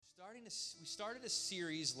we started a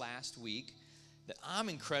series last week that I'm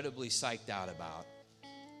incredibly psyched out about.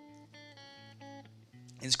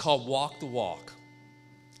 It's called Walk the Walk.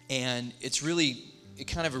 And it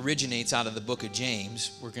kind of originates out of the book of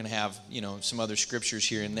James. We're going to have, some other scriptures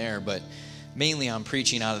here and there, but mainly I'm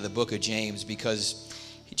preaching out of the book of James because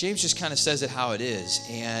James just kind of says it how it is.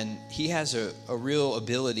 And he has a real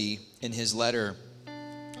ability in his letter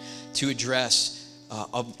to address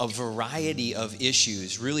a variety of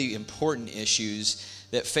issues, really important issues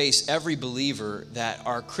that face every believer that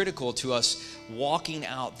are critical to us walking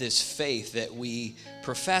out this faith that we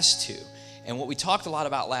profess to. And what we talked a lot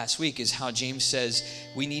about last week is how James says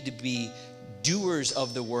we need to be doers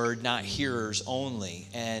of the word, not hearers only.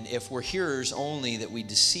 And if we're hearers only, that we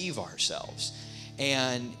deceive ourselves.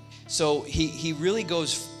 And so he really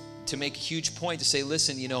goes to make a huge point to say,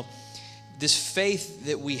 listen, this faith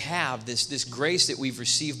that we have, this grace that we've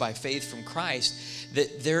received by faith from Christ,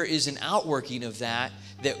 that there is an outworking of that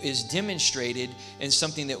is demonstrated in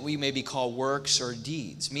something that we maybe call works or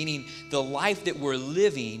deeds, meaning the life that we're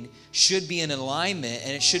living should be in alignment,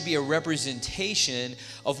 and it should be a representation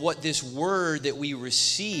of what this word that we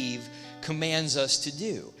receive commands us to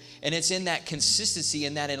do. And it's in that consistency,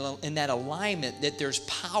 in that alignment, that there's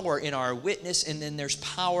power in our witness, and then there's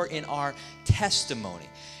power in our testimony.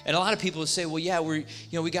 And a lot of people say, well, yeah,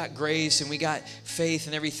 we got grace and we got faith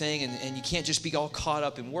and everything, and you can't just be all caught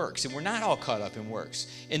up in works. And we're not all caught up in works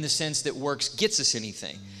in the sense that works gets us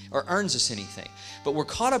anything or earns us anything. But we're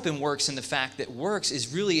caught up in works in the fact that works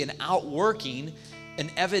is really an outworking,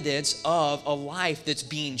 an evidence of a life that's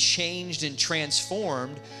being changed and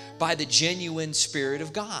transformed by the genuine Spirit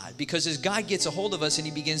of God. Because as God gets a hold of us and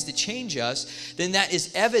He begins to change us, then that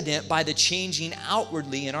is evident by the changing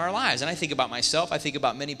outwardly in our lives. And I think about myself, I think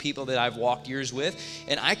about many people that I've walked years with,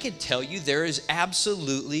 and I can tell you there is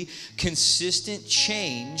absolutely consistent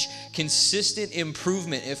change, consistent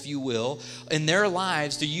improvement, if you will, in their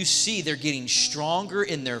lives. Do you see they're getting stronger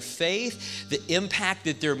in their faith? The impact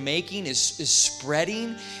that they're making is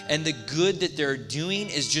spreading, and the good that they're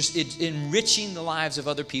doing is just enriching the lives of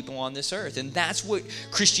other people on this earth. And that's what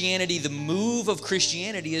Christianity, the move of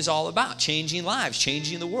Christianity, is all about: changing lives,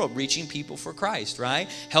 changing the world, reaching people for Christ, right?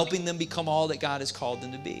 Helping them become all that God has called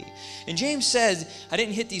them to be. And James says, I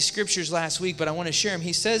didn't hit these scriptures last week, but I want to share them.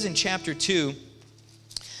 He says in chapter 2,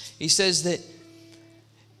 he says that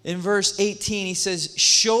in verse 18, he says,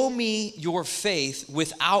 show me your faith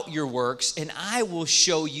without your works, and I will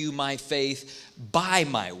show you my faith by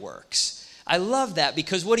my works. I love that,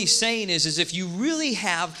 because what he's saying is if you really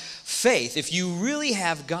have faith, if you really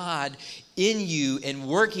have God in you and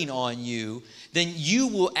working on you, then you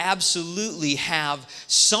will absolutely have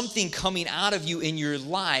something coming out of you in your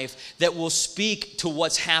life that will speak to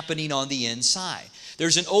what's happening on the inside.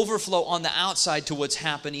 There's an overflow on the outside to what's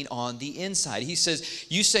happening on the inside. He says,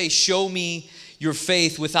 you say, show me your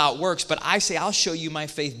faith without works, but I say, I'll show you my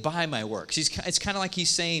faith by my works. It's kind of like he's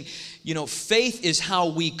saying, faith is how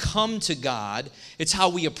we come to God. It's how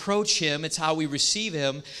we approach Him. It's how we receive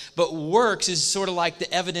Him. But works is sort of like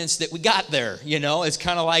the evidence that we got there. It's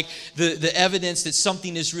kind of like the evidence that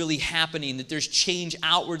something is really happening, that there's change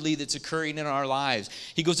outwardly that's occurring in our lives.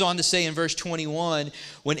 He goes on to say in verse 21,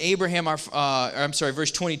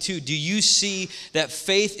 verse 22, do you see that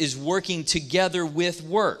faith is working together with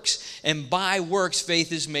works? And by works,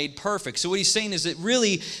 faith is made perfect. So what he's saying is that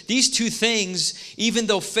really these two things, even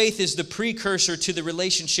though faith is the precursor to the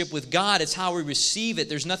relationship with God, it's how we receive it.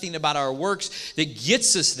 There's nothing about our works that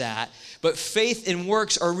gets us that. But faith and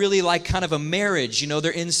works are really like kind of a marriage.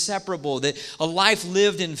 They're inseparable. That a life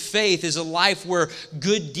lived in faith is a life where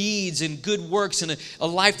good deeds and good works and a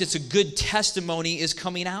life that's a good testimony is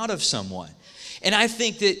coming out of someone. And I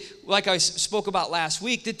think that, like I spoke about last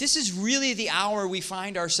week, that this is really the hour we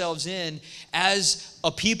find ourselves in as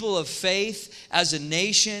a people of faith, as a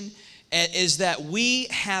nation, is that we've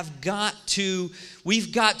got to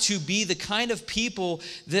be the kind of people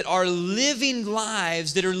that are living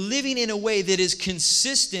lives, that are living in a way that is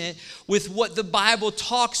consistent with what the Bible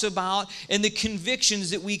talks about and the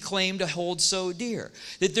convictions that we claim to hold so dear.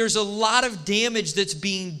 That there's a lot of damage that's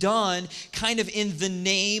being done kind of in the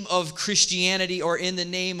name of Christianity or in the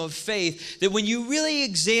name of faith, that when you really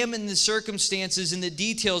examine the circumstances and the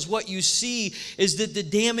details, what you see is that the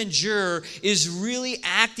damager is really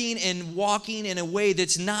acting and walking in a way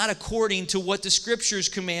that's not according to what the Scripture scriptures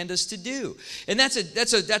command us to do. And that's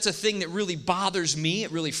a thing that really bothers me.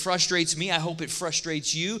 It really frustrates me. I hope it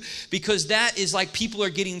frustrates you, because that is like people are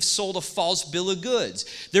getting sold a false bill of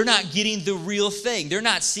goods. They're not getting the real thing. They're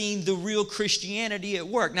not seeing the real Christianity at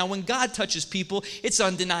work. Now, when God touches people, it's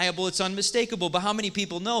undeniable, it's unmistakable. But how many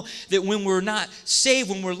people know that when we're not saved,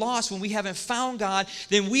 when we're lost, when we haven't found God,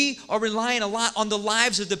 then we are relying a lot on the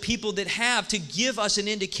lives of the people that have to give us an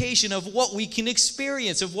indication of what we can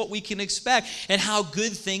experience, of what we can expect, and how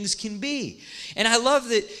good things can be. And I love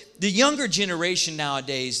that the younger generation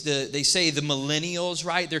nowadays, they say the millennials,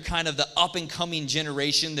 right? They're kind of the up-and-coming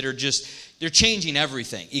generation that are they're changing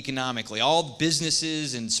everything economically. All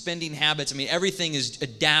businesses and spending habits, everything is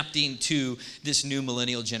adapting to this new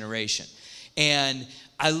millennial generation. And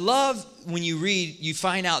I love when you read, you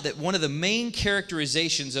find out that one of the main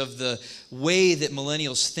characterizations of the way that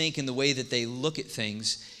millennials think and the way that they look at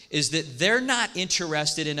things is that they're not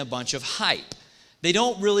interested in a bunch of hype. They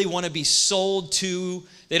don't really want to be sold to.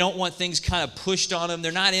 They don't want things kind of pushed on them.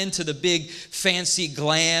 They're not into the big fancy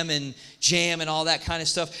glam and jam and all that kind of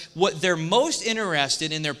stuff. What they're most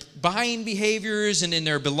interested in their buying behaviors and in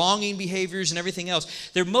their belonging behaviors and everything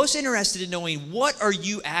else, they're most interested in knowing, what are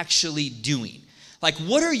you actually doing? Like,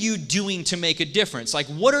 what are you doing to make a difference? Like,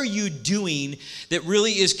 what are you doing that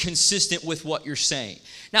really is consistent with what you're saying?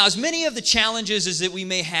 Now, as many of the challenges as that we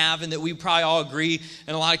may have, and that we probably all agree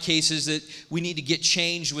in a lot of cases that we need to get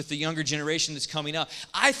changed with the younger generation that's coming up,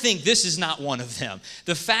 I think this is not one of them.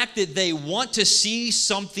 The fact that they want to see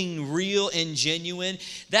something real and genuine,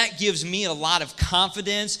 that gives me a lot of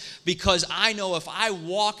confidence, because I know if I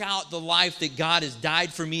walk out the life that God has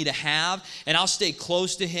died for me to have, and I'll stay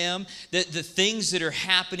close to Him, that the things that are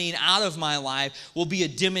happening out of my life will be a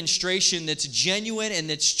demonstration that's genuine and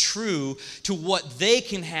that's true to what they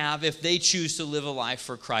can have if they choose to live a life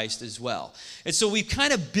for Christ as well. And so we've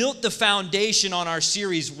kind of built the foundation on our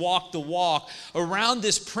series, Walk the Walk, around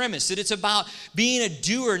this premise that it's about being a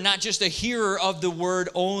doer, not just a hearer of the word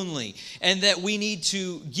only, and that we need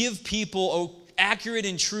to give people accurate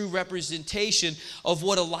and true representation of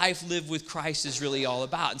what a life lived with Christ is really all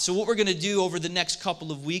about. And so what we're going to do over the next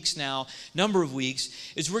couple of weeks now, number of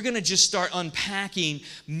weeks, is we're going to just start unpacking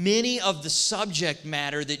many of the subject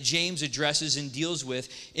matter that James addresses and deals with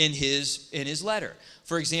in his letter.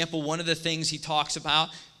 For example, one of the things he talks about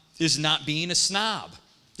is not being a snob.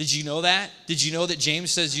 Did you know that? Did you know that James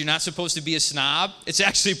says you're not supposed to be a snob? It's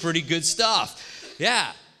actually pretty good stuff.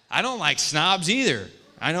 Yeah, I don't like snobs either.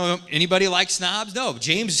 I know anybody likes snobs? No,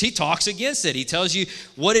 James, he talks against it. He tells you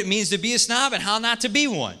what it means to be a snob and how not to be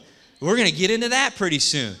one. We're going to get into that pretty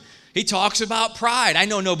soon. He talks about pride. I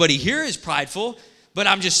know nobody here is prideful, but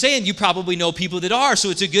I'm just saying you probably know people that are,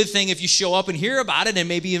 so it's a good thing if you show up and hear about it and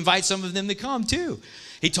maybe invite some of them to come too.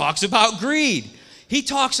 He talks about greed. He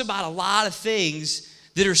talks about a lot of things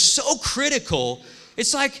that are so critical.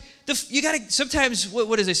 It's like, you got to sometimes,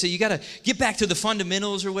 what does it say? You got to get back to the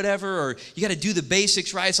fundamentals or whatever, or you got to do the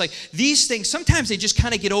basics, right? It's like these things, sometimes they just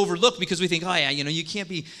kind of get overlooked because we think, oh yeah, you can't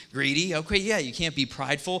be greedy. Okay, yeah, you can't be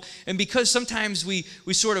prideful. And because sometimes we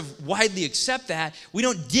sort of widely accept that, we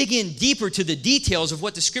don't dig in deeper to the details of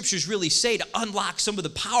what the scriptures really say to unlock some of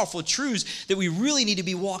the powerful truths that we really need to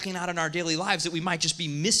be walking out in our daily lives that we might just be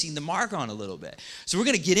missing the mark on a little bit. So we're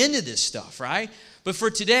going to get into this stuff, right? But for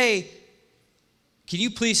today, can you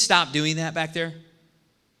please stop doing that back there?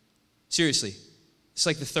 Seriously, it's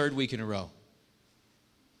like the third week in a row.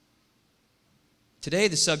 Today,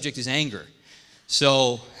 the subject is anger.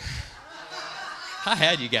 So, I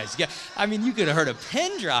had you guys. Yeah, you could have heard a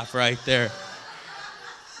pin drop right there.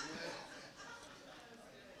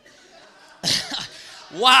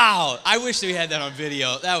 Wow, I wish we had that on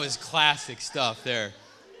video. That was classic stuff there.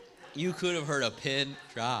 You could have heard a pin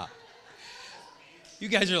drop. You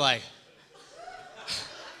guys are like,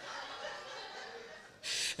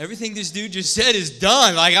 everything this dude just said is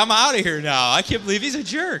done. Like, I'm out of here now. I can't believe he's a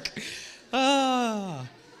jerk.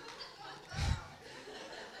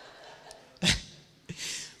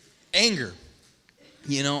 Anger,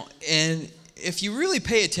 and if you really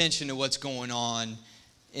pay attention to what's going on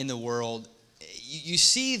in the world, you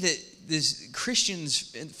see that these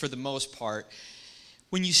Christians, for the most part,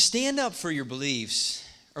 when you stand up for your beliefs,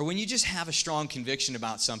 or when you just have a strong conviction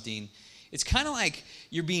about something, it's kind of like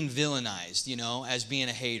you're being villainized, as being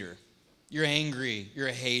a hater. You're angry, you're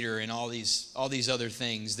a hater, and all these other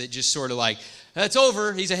things that just sort of like, that's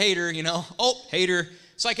over, he's a hater, oh, hater.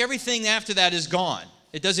 It's like everything after that is gone.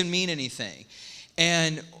 It doesn't mean anything.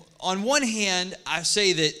 And on one hand, I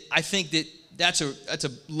say that I think that that's a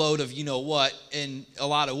load of you know what in a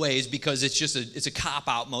lot of ways, because it's a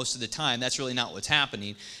cop-out most of the time. That's really not what's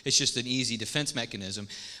happening. It's just an easy defense mechanism.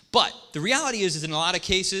 But the reality is in a lot of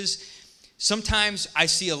cases, sometimes I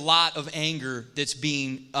see a lot of anger that's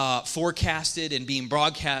being forecasted and being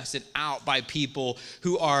broadcasted out by people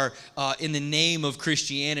who are in the name of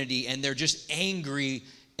Christianity, and they're just angry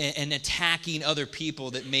and attacking other people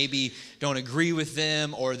that maybe don't agree with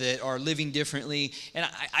them or that are living differently. And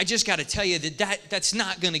I just got to tell you that's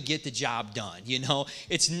not going to get the job done, you know?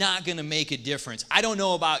 It's not going to make a difference. I don't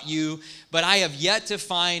know about you, but I have yet to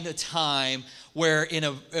find a time where in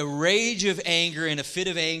a rage of anger, in a fit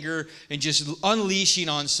of anger, and just unleashing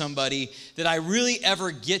on somebody, that I really ever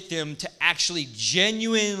get them to actually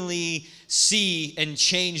genuinely see and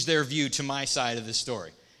change their view to my side of the story.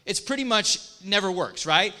 It's pretty much never works,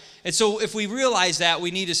 right? And so if we realize that, we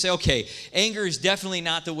need to say, okay, anger is definitely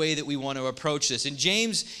not the way that we want to approach this. And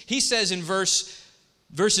James, he says in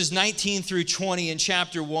verses 19 through 20 in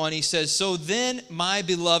chapter 1, he says, "So then, my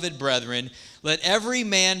beloved brethren, let every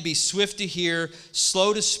man be swift to hear,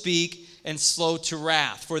 slow to speak, and slow to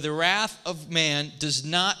wrath. For the wrath of man does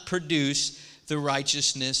not produce the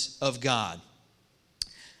righteousness of God."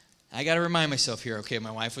 I got to remind myself here, okay,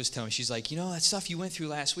 my wife was telling me, she's like, you know, that stuff you went through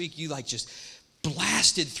last week, you like just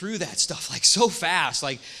blasted through that stuff like so fast.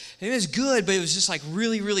 Like, it was good, but it was just like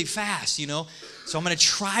really, really fast, you know? So I'm going to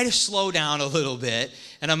try to slow down a little bit,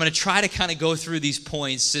 and I'm going to try to kind of go through these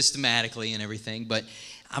points systematically and everything, but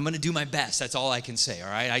I'm going to do my best. That's all I can say, all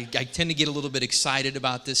right? I tend to get a little bit excited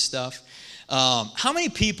about this stuff. How many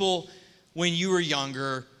people, when you were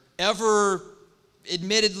younger, ever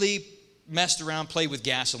admittedly messed around, played with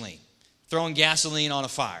gasoline? Throwing gasoline on a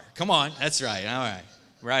fire. Come on, that's right, all right,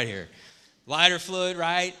 right here. Lighter fluid,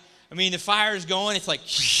 right? I mean, the fire is going, it's like,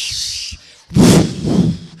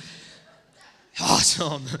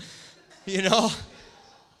 awesome, you know?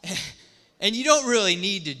 And you don't really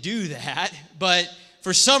need to do that, but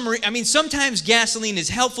for some reason, I mean, sometimes gasoline is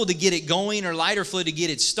helpful to get it going, or lighter fluid to get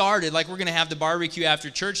it started. Like we're going to have the barbecue after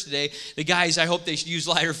church today. The guys, I hope they should use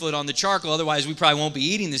lighter fluid on the charcoal. Otherwise, we probably won't be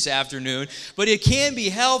eating this afternoon. But it can be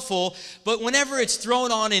helpful. But whenever it's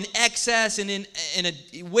thrown on in excess and in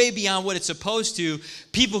a way beyond what it's supposed to,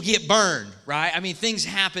 people get burned, right? I mean, things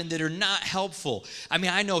happen that are not helpful. I mean,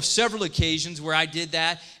 I know several occasions where I did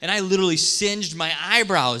that, and I literally singed my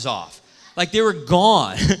eyebrows off. Like they were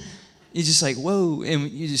gone. You're just like, whoa,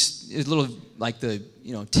 and you just, it's little, like the,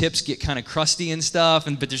 you know, tips get kind of crusty and stuff,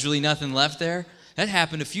 but there's really nothing left there. That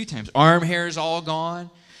happened a few times. Arm hair is all gone.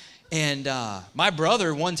 And my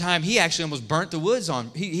brother, one time, he actually almost burnt the woods on,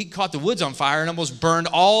 he caught the woods on fire and almost burned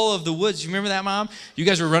all of the woods. You remember that, Mom? You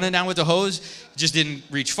guys were running down with the hose, just didn't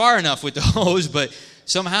reach far enough with the hose, but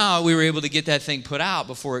somehow we were able to get that thing put out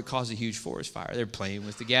before it caused a huge forest fire. They're playing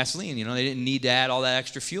with the gasoline. You know, they didn't need to add all that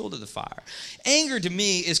extra fuel to the fire. Anger to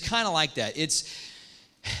me is kind of like that. It's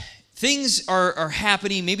things are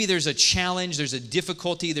happening. Maybe there's a challenge, there's a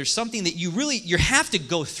difficulty, there's something that you have to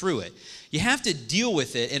go through it. You have to deal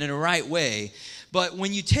with it in a right way. But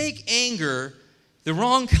when you take anger, the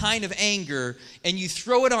wrong kind of anger, and you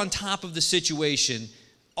throw it on top of the situation,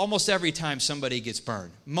 almost every time somebody gets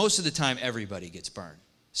burned. Most of the time, everybody gets burned.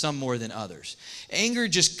 Some more than others. Anger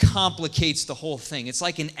just complicates the whole thing. It's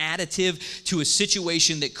like an additive to a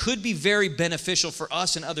situation that could be very beneficial for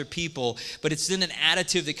us and other people, but it's then an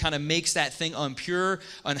additive that kind of makes that thing impure,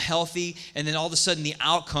 unhealthy, and then all of a sudden the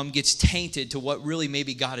outcome gets tainted to what really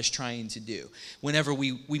maybe God is trying to do whenever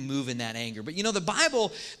we move in that anger. But you know, the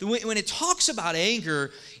Bible, when it talks about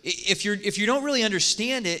anger, if you don't really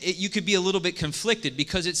understand it, you could be a little bit conflicted,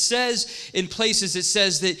 because it says in places, it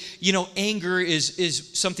says that, you know, anger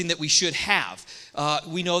is something that we should have.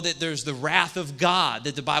 We know that there's the wrath of God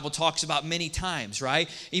that the Bible talks about many times, right?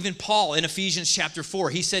 Even Paul in Ephesians chapter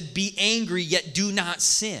 4, he said, be angry, yet do not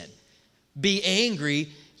sin. Be angry,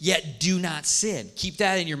 yet do not sin. Keep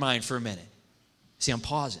that in your mind for a minute. See, I'm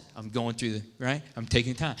pausing. I'm going through right? I'm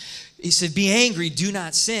taking time. He said, be angry, do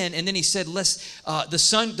not sin. And then he said, don't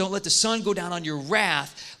let the sun go down on your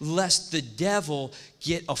wrath, lest the devil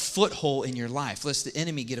get a foothold in your life, lest the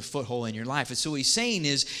enemy get a foothold in your life. And so what he's saying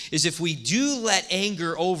is if we do let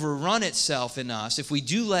anger overrun itself in us, if we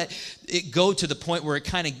do let it go to the point where it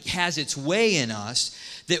kind of has its way in us,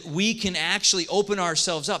 that we can actually open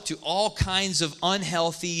ourselves up to all kinds of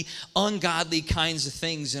unhealthy, ungodly kinds of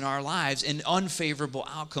things in our lives and unfavorable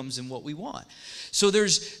outcomes in what we want. So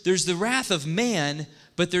there's the wrath of man,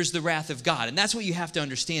 but there's the wrath of God. And that's what you have to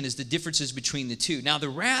understand, is the differences between the two. Now, the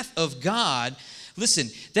wrath of God, listen,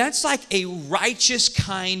 that's like a righteous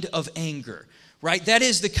kind of anger, right? That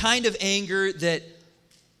is the kind of anger that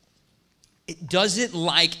it doesn't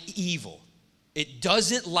like evil. It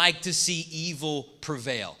doesn't like to see evil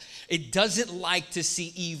prevail. It doesn't like to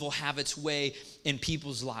see evil have its way in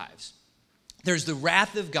people's lives. There's the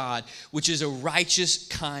wrath of God, which is a righteous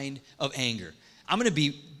kind of anger. I'm going to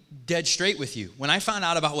be dead straight with you. When I found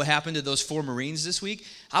out about what happened to those 4 Marines this week,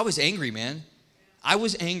 I was angry, man. I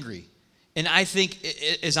was angry. And I think,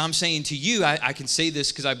 as I'm saying to you, I can say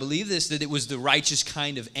this because I believe this, that it was the righteous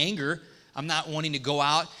kind of anger. I'm not wanting to go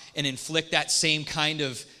out and inflict that same kind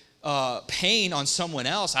of pain on someone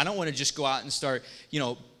else. I don't want to just go out and start,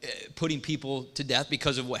 putting people to death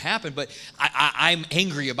because of what happened. But I'm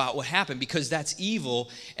angry about what happened because that's evil,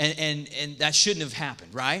 and that shouldn't have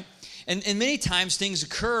happened, right? And many times things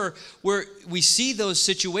occur where we see those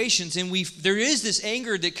situations, and there is this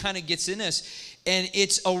anger that kind of gets in us. And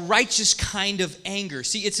it's a righteous kind of anger.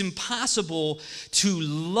 See, it's impossible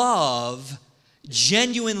to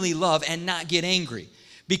genuinely love, and not get angry.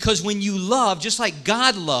 Because when you love, just like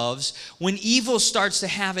God loves, when evil starts to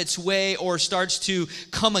have its way or starts to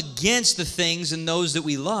come against the things and those that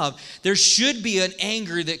we love, there should be an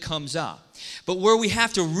anger that comes up. But where we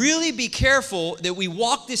have to really be careful that we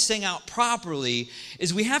walk this thing out properly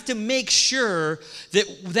is we have to make sure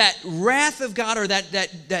that wrath of God, or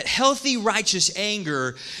that healthy, righteous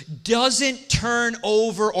anger, doesn't turn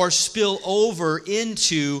over or spill over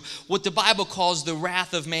into what the Bible calls the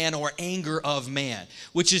wrath of man, or anger of man,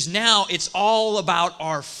 which is now it's all about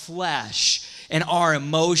our flesh and our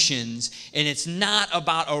emotions, and it's not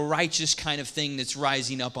about a righteous kind of thing that's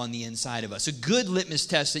rising up on the inside of us. A good litmus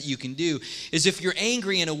test that you can do is if you're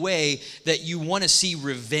angry in a way that you want to see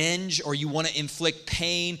revenge, or you want to inflict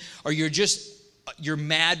pain, or you're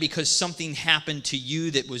mad because something happened to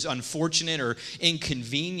you that was unfortunate or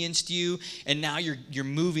inconvenienced you, and now you're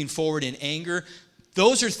moving forward in anger.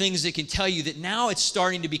 Those are things that can tell you that now it's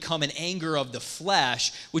starting to become an anger of the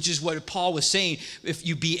flesh, which is what Paul was saying. If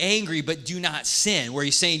you be angry, but do not sin, where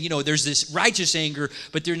he's saying, there's this righteous anger,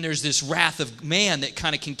 but then there's this wrath of man that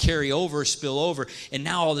kind of can carry over, spill over. And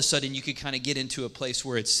now all of a sudden you could kind of get into a place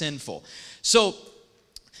where it's sinful. So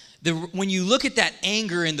when you look at that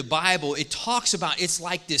anger in the Bible, it talks about, it's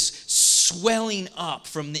like this swelling up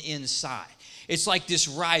from the inside. It's like this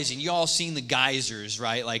rising. You all seen the geysers,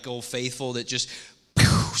 right? Like Old Faithful that just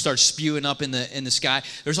starts spewing up in the sky.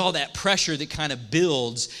 There's all that pressure that kind of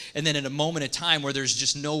builds, and then at a moment of time where there's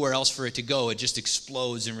just nowhere else for it to go, it just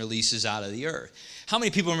explodes and releases out of the earth. How many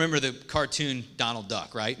people remember the cartoon Donald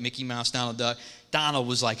Duck, right? Mickey Mouse, Donald Duck. Donald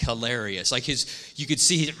was like hilarious. Like you could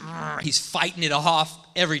see he's fighting it off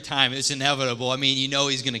every time. It's inevitable. I mean,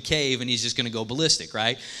 he's going to cave and he's just going to go ballistic,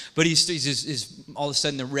 right? But he's all of a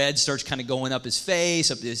sudden the red starts kind of going up his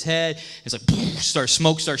face, up his head. It's like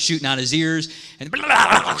smoke starts shooting out his ears, and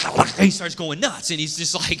he starts going nuts. And he's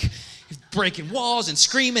just like breaking walls and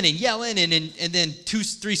screaming and yelling, and then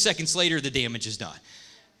 2-3 seconds later the damage is done.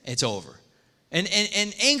 It's over. And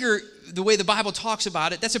anger, the way the Bible talks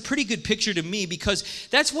about it, that's a pretty good picture to me, because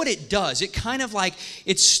that's what it does. It kind of like,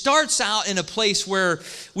 it starts out in a place where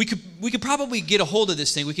we could probably get a hold of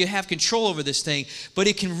this thing. We could have control over this thing, but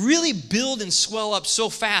it can really build and swell up so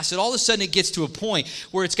fast that all of a sudden it gets to a point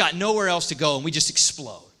where it's got nowhere else to go, and we just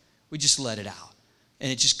explode. We just let it out.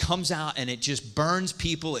 And it just comes out, and it just burns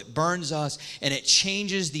people, it burns us, and it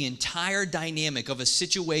changes the entire dynamic of a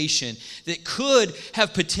situation that could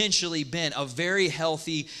have potentially been a very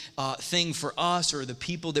healthy thing for us or the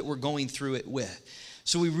people that we're going through it with.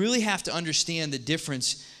 So we really have to understand the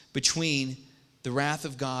difference between the wrath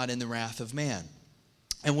of God and the wrath of man.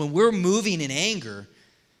 And when we're moving in anger,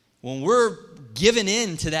 when we're giving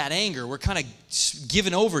in to that anger, we're kind of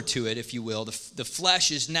giving over to it, if you will. The flesh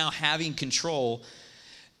is now having control.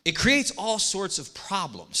 It creates all sorts of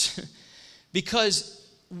problems because,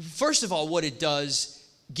 first of all, what it does,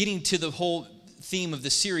 getting to the whole theme of the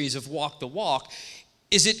series of Walk the Walk,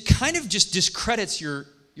 is it kind of just discredits your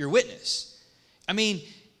witness. I mean,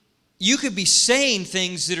 you could be saying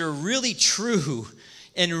things that are really true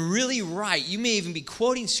and really right. You may even be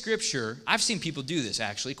quoting Scripture. I've seen people do this,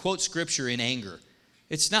 actually, quote Scripture in anger.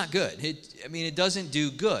 It's not good. It doesn't do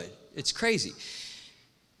good. It's crazy.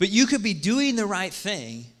 But you could be doing the right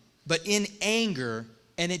thing, but in anger,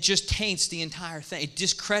 and it just taints the entire thing. It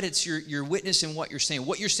discredits your witness and what you're saying.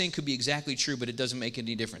 What you're saying could be exactly true, but it doesn't make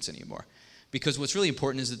any difference anymore. Because what's really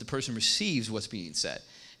important is that the person receives what's being said.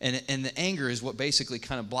 And the anger is what basically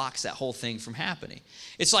kind of blocks that whole thing from happening.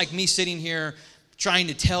 It's like me sitting here trying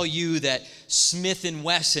to tell you that Smith &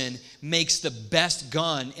 Wesson makes the best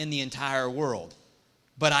gun in the entire world,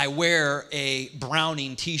 but I wear a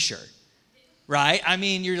Browning t-shirt. Right? I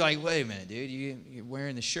mean, you're like, wait a minute, dude. You're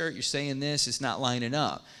wearing the shirt. You're saying this. It's not lining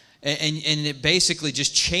up. And it basically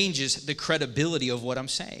just changes the credibility of what I'm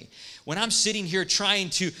saying. when I'm sitting here trying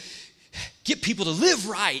to get people to live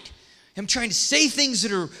right, I'm trying to say things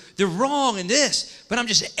that they're wrong and this, but I'm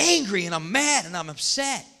just angry and I'm mad and I'm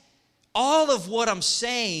upset. All of what I'm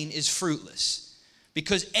saying is fruitless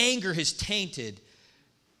because anger has tainted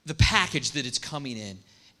the package that it's coming in,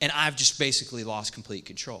 and I've just basically lost complete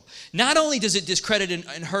control. Not only does it discredit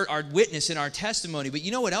and hurt our witness and our testimony, but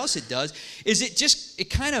you know what else it does? Is it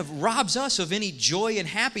kind of robs us of any joy and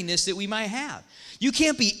happiness that we might have. You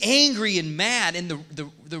can't be angry and mad in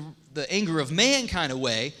the anger of man kind of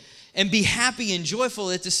way and be happy and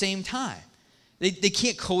joyful at the same time. They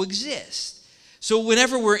can't coexist. So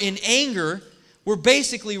whenever we're in anger, we're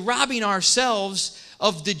basically robbing ourselves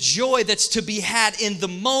of the joy that's to be had in the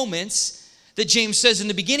moments that James says in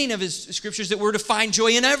the beginning of his scriptures that we're to find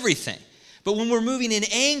joy in everything. But when we're moving in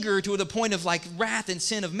anger to the point of like wrath and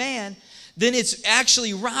sin of man, then it's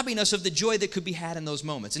actually robbing us of the joy that could be had in those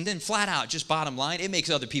moments. And then flat out, just bottom line, it makes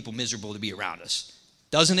other people miserable to be around us.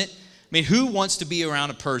 Doesn't it? I mean, who wants to be around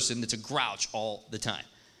a person that's a grouch all the time?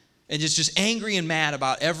 And is just angry and mad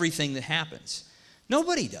about everything that happens?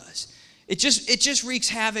 Nobody does. It just wreaks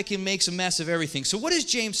havoc and makes a mess of everything. So what does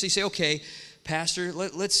James say? Say, okay, Pastor,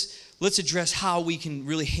 let's address how we can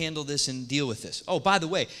really handle this and deal with this. Oh, by the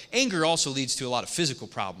way, anger also leads to a lot of physical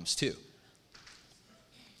problems too.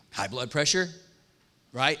 High blood pressure,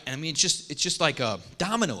 right? And I mean, it's just like a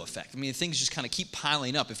domino effect. I mean, things just kind of keep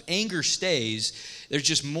piling up. If anger stays, there's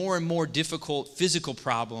just more and more difficult physical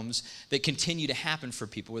problems that continue to happen for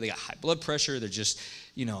people where they got high blood pressure. They're just,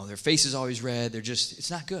 their face is always red.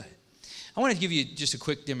 It's not good. I want to give you just a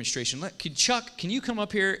quick demonstration. Chuck, can you come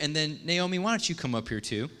up here? And then Naomi, why don't you come up here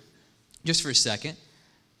too? Just for a second.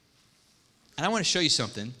 And I want to show you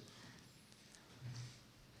something.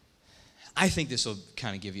 I think this will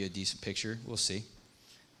kind of give you a decent picture. We'll see.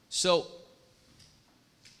 So,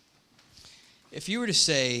 if you were to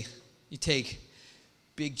say, you take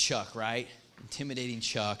big Chuck, right? Intimidating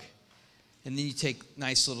Chuck. And then you take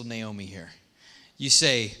nice little Naomi here. You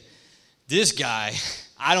say, this guy,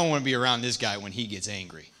 I don't want to be around this guy when he gets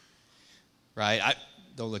angry. Right?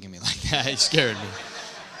 Don't look at me like that. It scared me.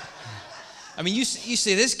 I mean, you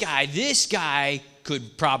say this guy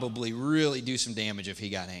could probably really do some damage if he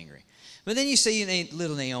got angry. But then you say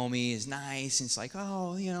little Naomi is nice, and it's like,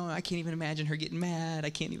 oh, I can't even imagine her getting mad.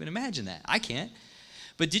 I can't even imagine that. I can't.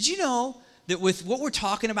 But did you know that with what we're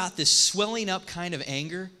talking about, this swelling up kind of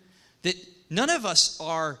anger, that none of us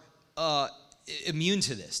are immune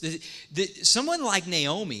to this? That someone like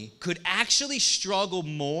Naomi could actually struggle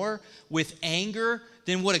more with anger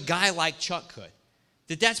than what a guy like Chuck could.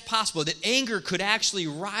 That's possible, that anger could actually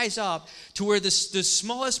rise up to where the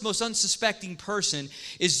smallest, most unsuspecting person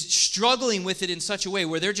is struggling with it in such a way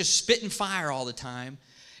where they're just spitting fire all the time,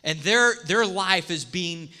 and their life is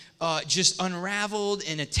being just unraveled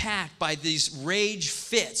and attacked by these rage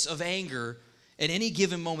fits of anger at any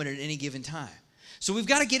given moment at any given time. So we've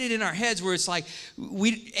got to get it in our heads where it's like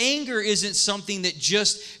anger isn't something that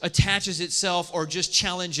just attaches itself or just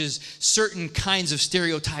challenges certain kinds of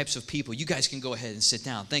stereotypes of people. You guys can go ahead and sit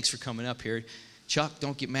down. Thanks for coming up here. Chuck,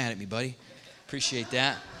 don't get mad at me, buddy. Appreciate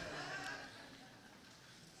that.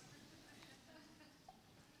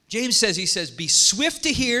 James says, be swift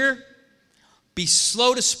to hear, be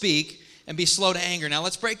slow to speak, and be slow to anger. Now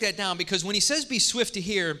let's break that down, because when he says be swift to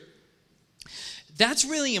hear, that's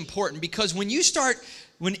really important, because when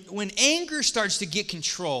anger starts to get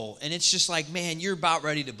control and it's just like, man, you're about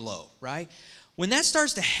ready to blow, right? When that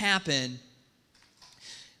starts to happen,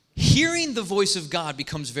 hearing the voice of God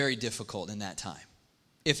becomes very difficult in that time.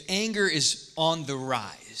 If anger is on the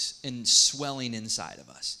rise and swelling inside of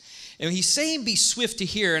us. And he's saying be swift to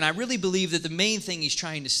hear, and I really believe that the main thing he's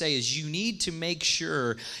trying to say is you need to make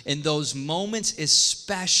sure in those moments,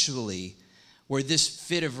 especially where this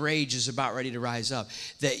fit of rage is about ready to rise up,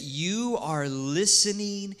 that you are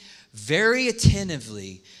listening very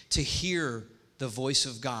attentively to hear the voice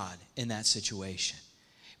of God in that situation.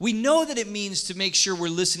 We know that it means to make sure we're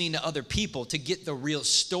listening to other people to get the real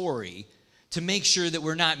story, to make sure that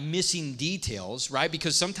we're not missing details, right?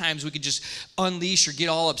 Because sometimes we could just unleash or get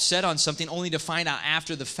all upset on something only to find out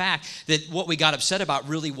after the fact that what we got upset about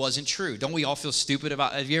really wasn't true. Don't we all feel stupid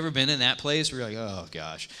about it? Have you ever been in that place where you're like, oh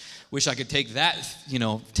gosh, wish I could take that,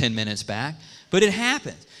 10 minutes back. But it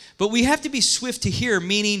happens. But we have to be swift to hear,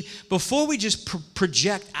 meaning before we just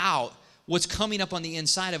project out what's coming up on the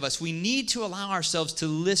inside of us, we need to allow ourselves to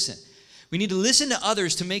listen. We need to listen to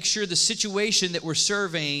others to make sure the situation that we're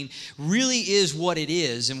surveying really is what it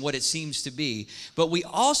is and what it seems to be. But we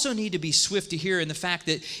also need to be swift to hear in the fact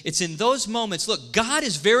that it's in those moments, look, God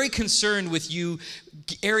is very concerned with you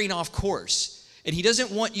erring off course. And he doesn't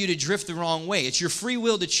want you to drift the wrong way. It's your free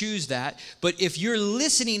will to choose that. But if you're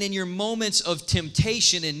listening in your moments of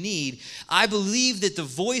temptation and need, I believe that the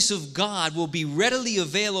voice of God will be readily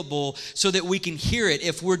available so that we can hear it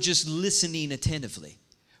if we're just listening attentively.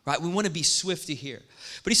 Right? We want to be swift to hear.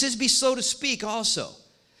 But he says be slow to speak also.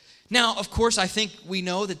 Now, of course, I think we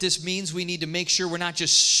know that this means we need to make sure we're not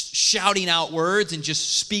just shouting out words and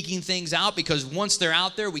just speaking things out, because once they're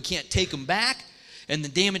out there, we can't take them back. And the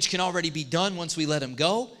damage can already be done once we let them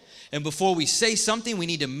go. And before we say something, we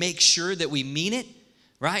need to make sure that we mean it,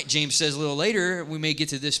 right? James says a little later, we may get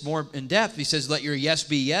to this more in depth. He says, let your yes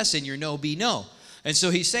be yes and your no be no. And so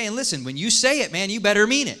he's saying, listen, when you say it, man, you better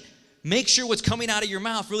mean it. Make sure what's coming out of your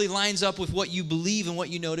mouth really lines up with what you believe and what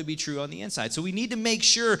you know to be true on the inside. So we need to make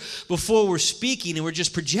sure before we're speaking and we're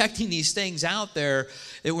just projecting these things out there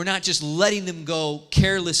that we're not just letting them go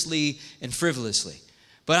carelessly and frivolously.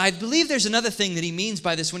 But I believe there's another thing that he means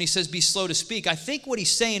by this when he says be slow to speak. I think what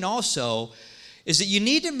he's saying also is that you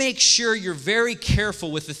need to make sure you're very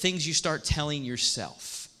careful with the things you start telling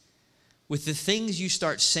yourself, with the things you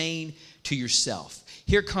start saying to yourself.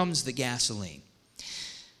 Here comes the gasoline.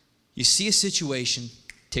 You see a situation,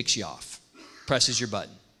 ticks you off, presses your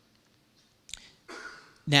button.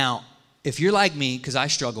 Now, if you're like me, because I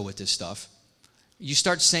struggle with this stuff, you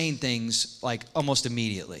start saying things like almost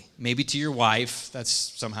immediately. Maybe to your wife. That's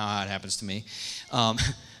somehow how it happens to me.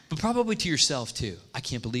 But probably to yourself too. I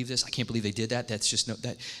can't believe this. I can't believe they did that. That's just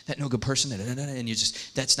that no good person. And you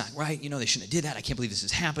just, that's not right. You know, they shouldn't have did that. I can't believe this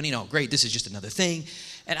is happening. Oh, great. This is just another thing.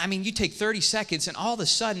 And I mean, you take 30 seconds and all of a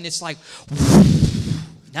sudden it's like,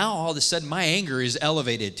 now all of a sudden my anger is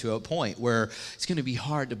elevated to a point where it's going to be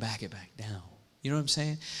hard to back it back down. You know what I'm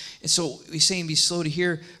saying? And so he's saying be slow to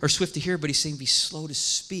hear, or swift to hear, but he's saying be slow to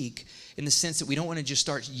speak, in the sense that we don't want to just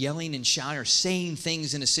start yelling and shouting or saying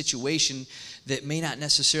things in a situation that may not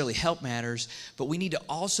necessarily help matters, but we need to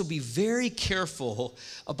also be very careful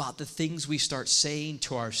about the things we start saying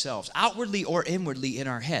to ourselves, outwardly or inwardly in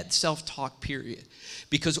our head, self-talk period.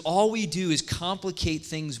 Because all we do is complicate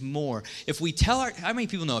things more. If we tell how many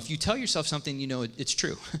people know if you tell yourself something, you know it's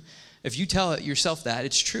true? If you tell yourself that,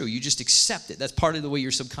 it's true. You just accept it. That's part of the way your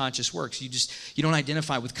subconscious works. You don't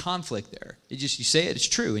identify with conflict there. You say it, it's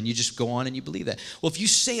true, and you just go on and you believe that. Well, if you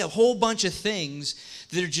say a whole bunch of things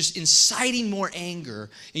that are just inciting more anger,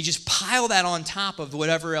 and you just pile that on top of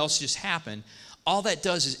whatever else just happened, all that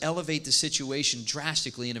does is elevate the situation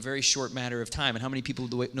drastically in a very short matter of time. And how many people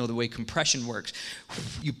know the way compression works?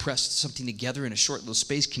 You press something together in a short little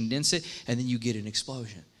space, condense it, and then you get an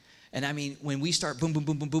explosion. And I mean, when we start boom, boom,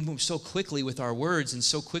 boom, boom, boom, boom so quickly with our words and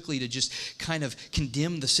so quickly to just kind of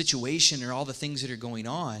condemn the situation or all the things that are going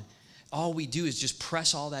on, all we do is just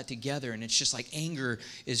press all that together, and it's just like anger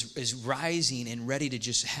is rising and ready to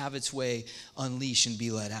just have its way unleashed and be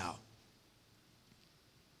let out.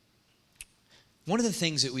 One of the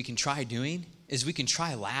things that we can try doing is we can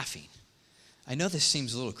try laughing. I know this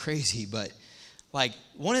seems a little crazy, but like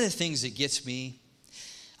one of the things that gets me,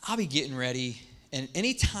 I'll be getting ready, and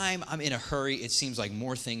anytime I'm in a hurry, it seems like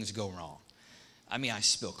more things go wrong. I mean, I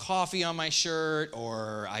spill coffee on my shirt,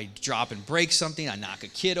 or I drop and break something. I knock a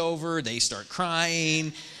kid over. They start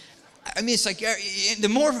crying. I mean, it's like the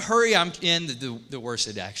more hurry I'm in, the worse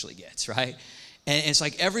it actually gets, right? And it's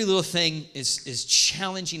like every little thing is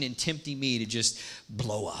challenging and tempting me to just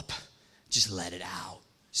blow up. Just let it out.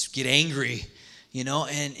 Just get angry, you know?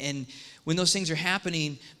 And when those things are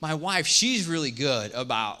happening, my wife, she's really good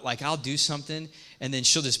about, like, I'll do something, and then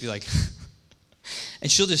she'll just be like,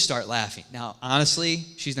 and she'll just start laughing. Now, honestly,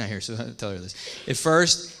 she's not here, so I'll tell her this. At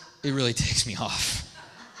first, it really takes me off.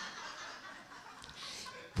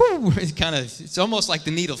 Woo, it's almost like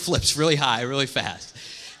the needle flips really high, really fast.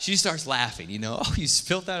 She starts laughing, you know, oh, you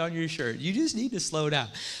spilled that on your shirt. You just need to slow down.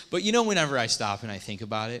 But you know, whenever I stop and I think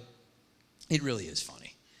about it, it really is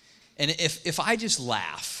funny. And if I just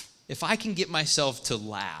laugh, if I can get myself to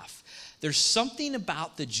laugh, there's something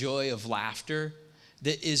about the joy of laughter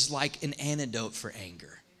that is like an antidote for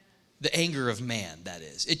anger. The anger of man, that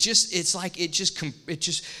is. It just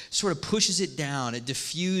sort of pushes it down. It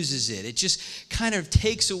diffuses it. It just kind of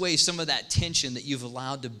takes away some of that tension that you've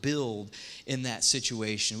allowed to build in that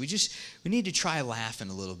situation. We need to try laughing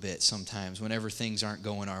a little bit sometimes whenever things aren't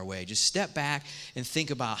going our way. Just step back and think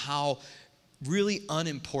about how really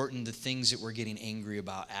unimportant the things that we're getting angry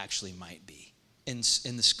about actually might be in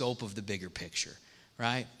the scope of the bigger picture,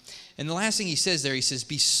 right? And the last thing he says there, he says,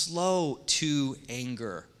 be slow to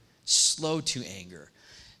anger. Slow to anger.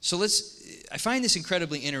 So I find this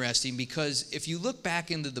incredibly interesting, because if you look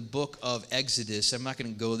back into the book of Exodus, I'm not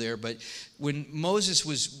going to go there, but when Moses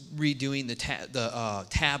was redoing the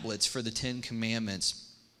tablets for the Ten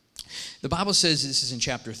Commandments, The Bible says, this is in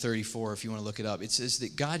chapter 34, if you want to look it up. It says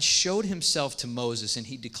that God showed himself to Moses, and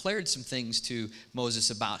he declared some things to Moses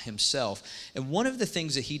about himself. And one of the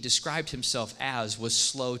things that he described himself as was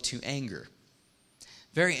slow to anger.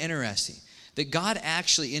 Very interesting. That God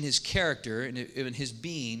actually, in his character, in his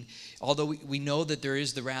being, although we know that there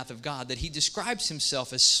is the wrath of God, that he describes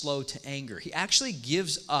himself as slow to anger. He actually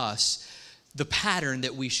gives us the pattern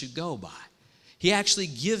that we should go by. He actually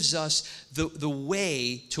gives us the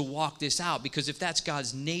way to walk this out, because if that's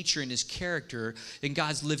God's nature and his character, then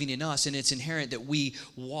God's living in us, and it's inherent that we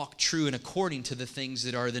walk true and according to the things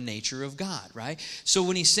that are the nature of God, right? So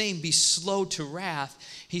when he's saying be slow to wrath,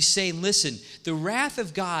 he's saying, listen, the wrath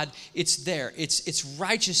of God, it's there. It's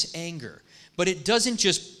righteous anger, but it doesn't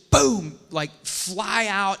just boom, like fly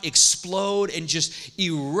out, explode, and just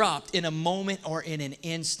erupt in a moment or in an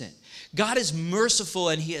instant. God is merciful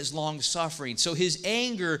and he is long-suffering. So his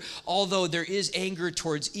anger, although there is anger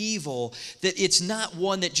towards evil, that it's not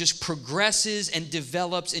one that just progresses and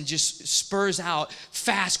develops and just spurs out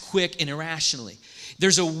fast, quick, and irrationally.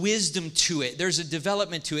 There's a wisdom to it. There's a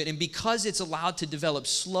development to it. And because it's allowed to develop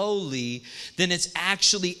slowly, then it's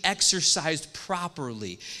actually exercised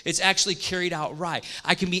properly. It's actually carried out right.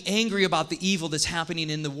 I can be angry about the evil that's happening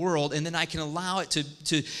in the world, and then I can allow it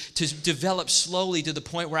to develop slowly to the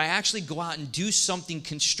point where I actually go out and do something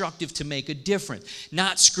constructive to make a difference.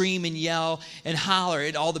 Not scream and yell and holler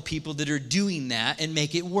at all the people that are doing that and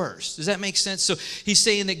make it worse. Does that make sense? So he's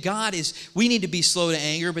saying that we need to be slow to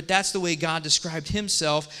anger, but that's the way God described himself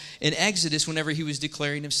in Exodus whenever he was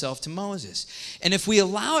declaring himself to Moses. And if we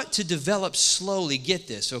allow it to develop slowly, get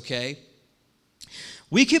this, okay?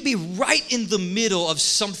 We could be right in the middle of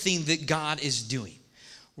something that God is doing.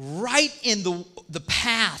 Right in the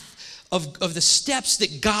path of the steps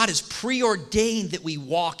that God has preordained that we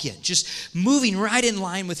walk in. Just moving right in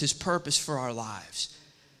line with his purpose for our lives.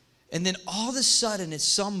 And then all of a sudden, at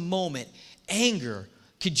some moment, anger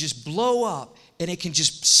could just blow up, and it can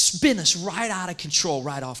just spin us right out of control,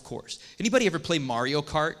 right off course. Anybody ever play Mario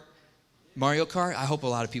Kart? Mario Kart? I hope a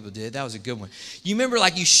lot of people did. That was a good one. You remember,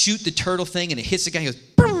 like, you shoot the turtle thing and it hits the guy,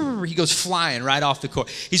 and he goes flying right off the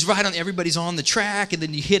course. He's right on, everybody's on the track, and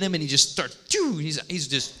then you hit him and he just starts, he's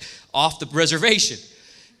just off the reservation.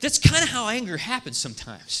 That's kind of how anger happens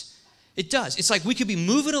sometimes. It does. It's like we could be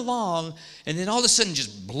moving along and then all of a sudden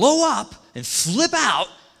just blow up and flip out,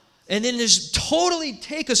 and then just totally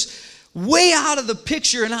take us way out of the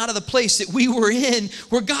picture and out of the place that we were in,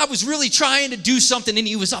 where God was really trying to do something and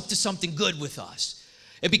he was up to something good with us.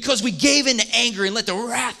 And because we gave in to anger and let the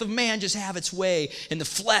wrath of man just have its way and the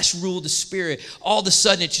flesh rule the spirit, all of a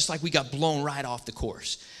sudden it's just like we got blown right off the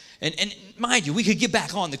course. And mind you, we could get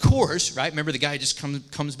back on the course, right? Remember the guy just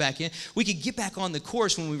comes back in? We could get back on the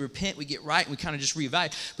course when we repent, we get right, and we kind of just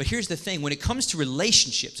reevaluate. But here's the thing. When it comes to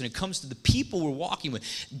relationships and it comes to the people we're walking with,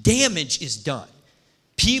 damage is done.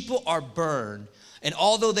 People are burned, and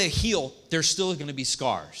although they heal, there's still going to be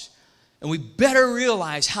scars. And we better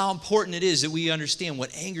realize how important it is that we understand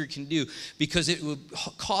what anger can do, because it will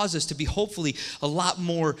cause us to be hopefully a lot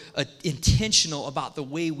more intentional about the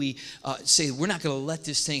way we say we're not going to let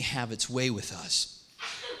this thing have its way with us.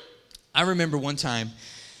 I remember one time,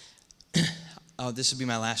 this will be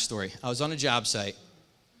my last story. I was on a job site.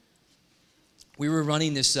 We were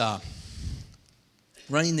running this job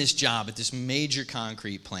at this major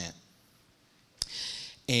concrete plant.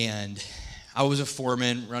 And I was a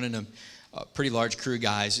foreman running a pretty large crew of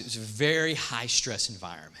guys. It was a very high-stress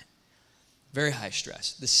environment. Very high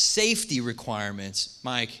stress. The safety requirements,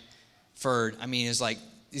 Mike, Ferd, it's like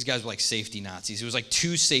these guys were like safety Nazis. It was like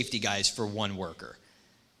 2 safety guys for 1 worker.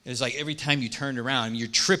 It was like every time you turned around, you're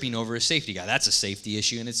tripping over a safety guy. That's a safety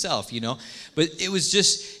issue in itself, you know. But it was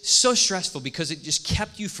just so stressful because it just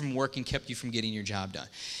kept you from working, kept you from getting your job done.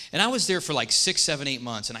 And I was there for like 6, 7, 8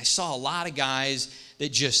 months, and I saw a lot of guys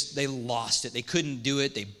that they lost it. They couldn't do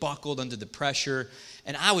it. They buckled under the pressure.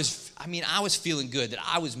 And I was feeling good that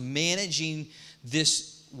I was managing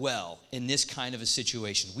this well in this kind of a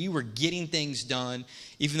situation. We were getting things done.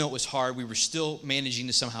 Even though it was hard, we were still managing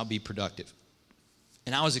to somehow be productive.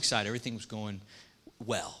 And I was excited. Everything was going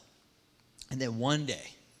well. And then one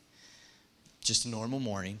day, just a normal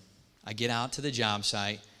morning, I get out to the job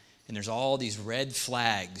site, and there's all these red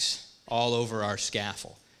flags all over our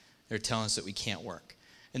scaffold. They're telling us that we can't work.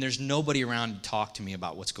 And there's nobody around to talk to me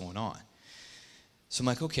about what's going on. So I'm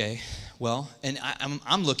like, okay, well, and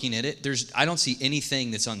I'm looking at it. I don't see anything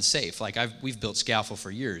that's unsafe. Like we've built scaffold for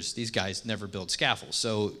years. These guys never build scaffold.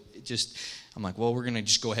 So I'm like, well, we're going to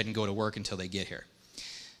just go ahead and go to work until they get here.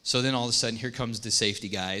 So then all of a sudden, here comes the safety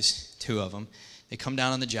guys, 2 of them. They come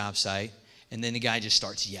down on the job site, and then the guy just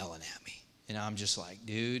starts yelling at me. And I'm just like,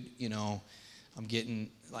 dude, I'm getting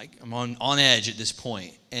like, I'm on edge at this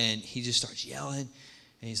point. And he just starts yelling.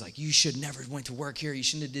 And he's like, you should never went to work here. You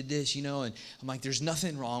shouldn't have did this, And I'm like, there's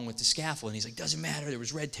nothing wrong with the scaffold. And he's like, doesn't matter. There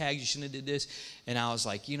was red tags. You shouldn't have did this. And I was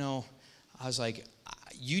like, you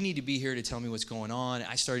need to be here to tell me what's going on.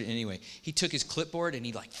 I started anyway. He took his clipboard and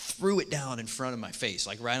he like threw it down in front of my face,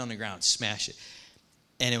 like right on the ground, smashed it.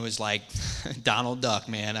 And it was like Donald Duck,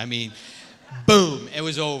 man. I mean, boom, it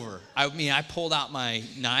was over. I pulled out my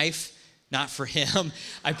knife, not for him.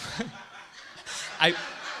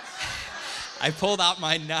 I pulled out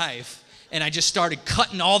my knife and I just started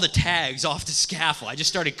cutting all the tags off the scaffold. I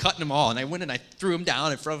just started cutting them all. And I went and I threw them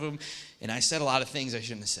down in front of him. And I said a lot of things I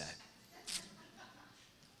shouldn't have said.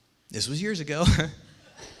 This was years ago.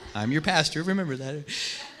 I'm your pastor. Remember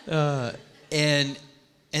that. And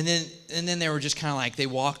then they were just kind of like, they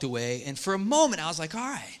walked away. And for a moment, I was like, all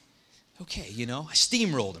right, okay, I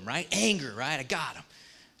steamrolled him, right? Anger, right? I got him.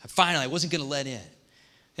 I wasn't going to let in.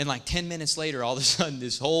 And like 10 minutes later, all of a sudden,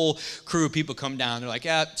 this whole crew of people come down. They're like,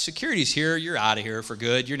 security's here. You're out of here for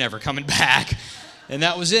good. You're never coming back. And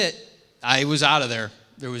that was it. I was out of there.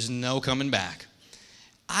 There was no coming back.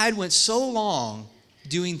 I went so long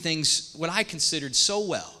doing things, what I considered so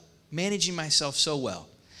well, managing myself so well.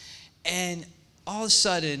 And all of a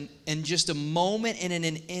sudden, in just a moment and in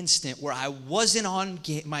an instant where I wasn't on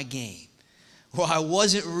my game, where I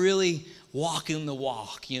wasn't really walking the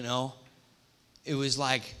walk, it was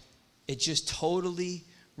like it just totally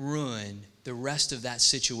ruined the rest of that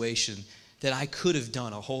situation that I could have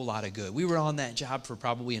done a whole lot of good. We were on that job for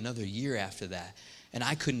probably another year after that, and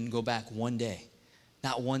I couldn't go back one day,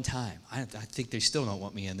 not one time. I think they still don't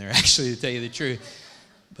want me in there, actually, to tell you the truth,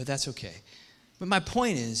 but that's okay. But my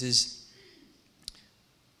point is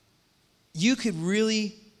you could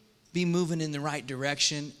really be moving in the right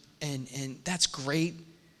direction, and that's great,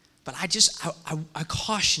 but I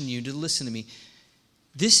caution you to listen to me.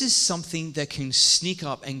 This is something that can sneak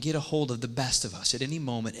up and get a hold of the best of us at any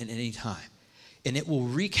moment and any time. And it will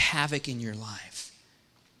wreak havoc in your life.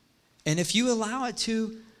 And if you allow it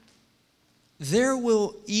to, there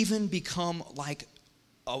will even become like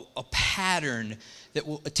a pattern that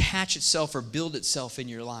will attach itself or build itself in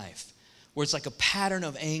your life, where it's like a pattern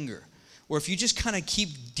of anger, where if you just kind of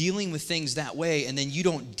keep dealing with things that way and then you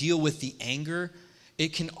don't deal with the anger,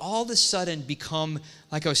 it can all of a sudden become,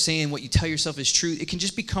 like I was saying, what you tell yourself is true. It can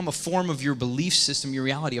just become a form of your belief system, your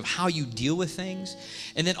reality of how you deal with things.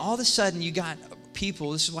 And then all of a sudden you got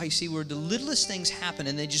people, this is why you see where the littlest things happen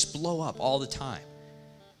and they just blow up all the time.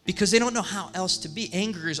 Because they don't know how else to be.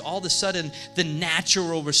 Anger is all of a sudden the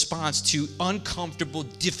natural response to uncomfortable,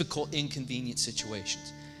 difficult, inconvenient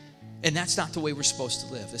situations. And that's not the way we're supposed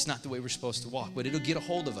to live. That's not the way we're supposed to walk. But it'll get a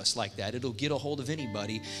hold of us like that. It'll get a hold of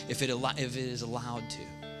anybody if it is allowed to.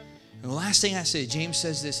 And the last thing I say, James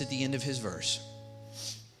says this at the end of his verse.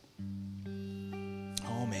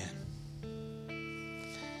 Oh, man.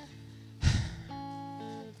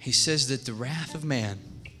 He says that the wrath of man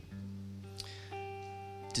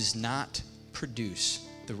does not produce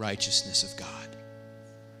the righteousness of God.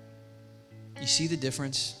 You see the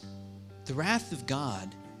difference? The wrath of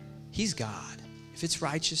God, He's God. If it's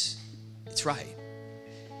righteous, it's right.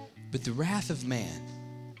 But the wrath of man,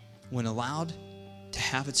 when allowed to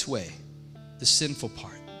have its way, the sinful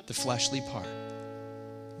part, the fleshly part,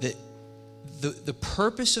 the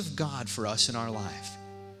purpose of God for us in our life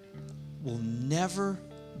will never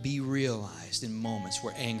be realized in moments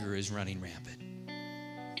where anger is running rampant.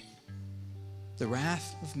 The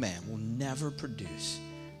wrath of man will never produce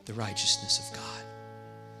the righteousness of God.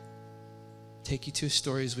 Take you to a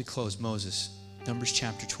story as we close. Moses, Numbers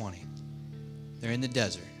chapter 20. They're in the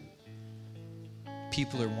desert.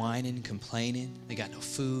 People are whining, complaining. They got no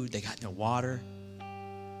food. They got no water.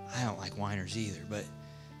 I don't like whiners either, but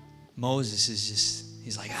Moses is just,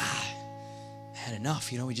 he's like, I had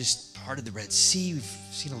enough. We just parted the Red Sea. We've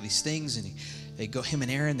seen all these things. And they go, him and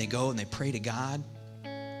Aaron, they go and they pray to God.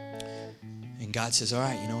 And God says, all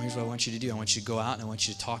right, here's what I want you to do. I want you to go out and I want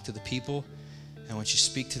you to talk to the people. I want you to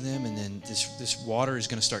speak to them, and then this water is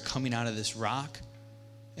going to start coming out of this rock,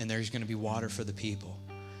 and there's going to be water for the people.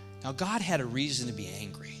 Now, God had a reason to be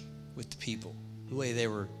angry with the people, the way they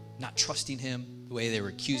were not trusting him, the way they were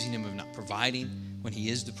accusing him of not providing when he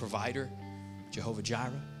is the provider, Jehovah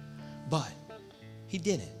Jireh. But he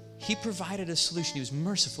didn't. He provided a solution. He was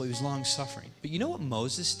merciful. He was long-suffering. But you know what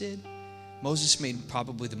Moses did? Moses made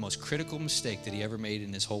probably the most critical mistake that he ever made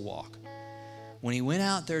in his whole walk. When he went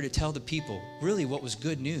out there to tell the people, really what was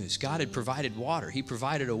good news, God had provided water. He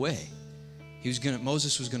provided a way.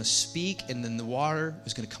 Moses was going to speak, and then the water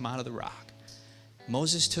was going to come out of the rock.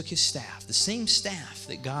 Moses took his staff, the same staff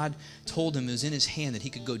that God told him was in his hand that he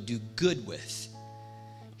could go do good with.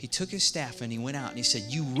 He took his staff and he went out and he said,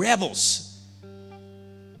 you rebels,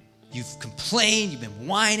 you've complained, you've been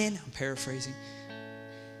whining. I'm paraphrasing.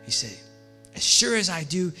 He said, as sure as I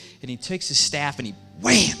do. And he takes his staff and he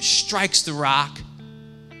wham, strikes the rock.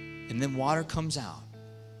 And then water comes out.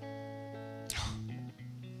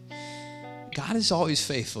 God is always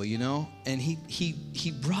faithful, you know. And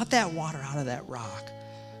he brought that water out of that rock.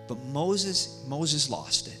 But Moses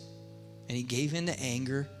lost it. And he gave in to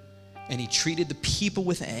anger. And he treated the people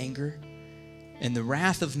with anger. And the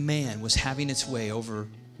wrath of man was having its way over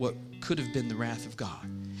what could have been the wrath of God.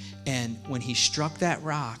 And when he struck that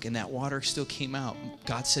rock and that water still came out,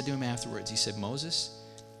 God said to him afterwards, he said, Moses,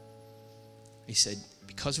 he said,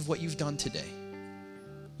 because of what you've done today,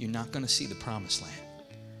 you're not going to see the promised land.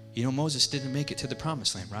 You know, Moses didn't make it to the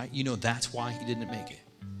promised land, right? You know that's why he didn't make it.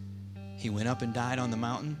 He went up and died on the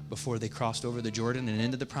mountain before they crossed over the Jordan and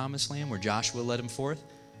into the promised land where Joshua led him forth.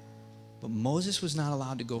 But Moses was not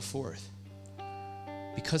allowed to go forth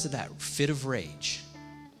because of that fit of rage.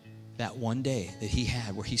 That one day that he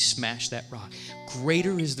had where he smashed that rock.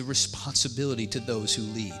 Greater is the responsibility to those who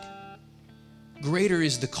lead. Greater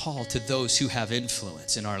is the call to those who have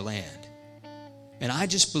influence in our land. And I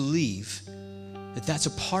just believe that that's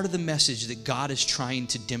a part of the message that God is trying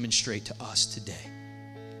to demonstrate to us today.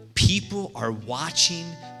 People are watching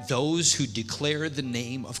those who declare the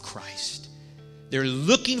name of Christ. They're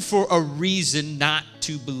looking for a reason not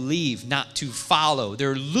to believe, not to follow.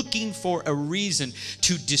 They're looking for a reason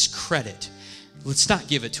to discredit. Let's not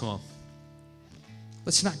give it to them.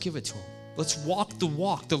 Let's not give it to them. Let's walk the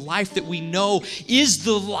walk. The life that we know is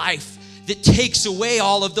the life that takes away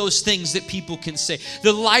all of those things that people can say.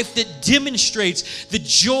 The life that demonstrates the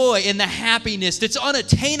joy and the happiness that's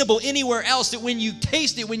unattainable anywhere else, that when you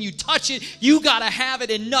taste it, when you touch it, you got to have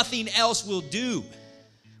it and nothing else will do.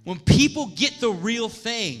 When people get the real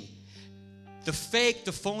thing, the fake,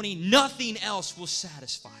 the phony, nothing else will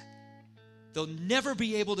satisfy. They'll never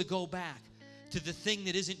be able to go back to the thing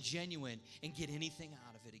that isn't genuine and get anything out of it.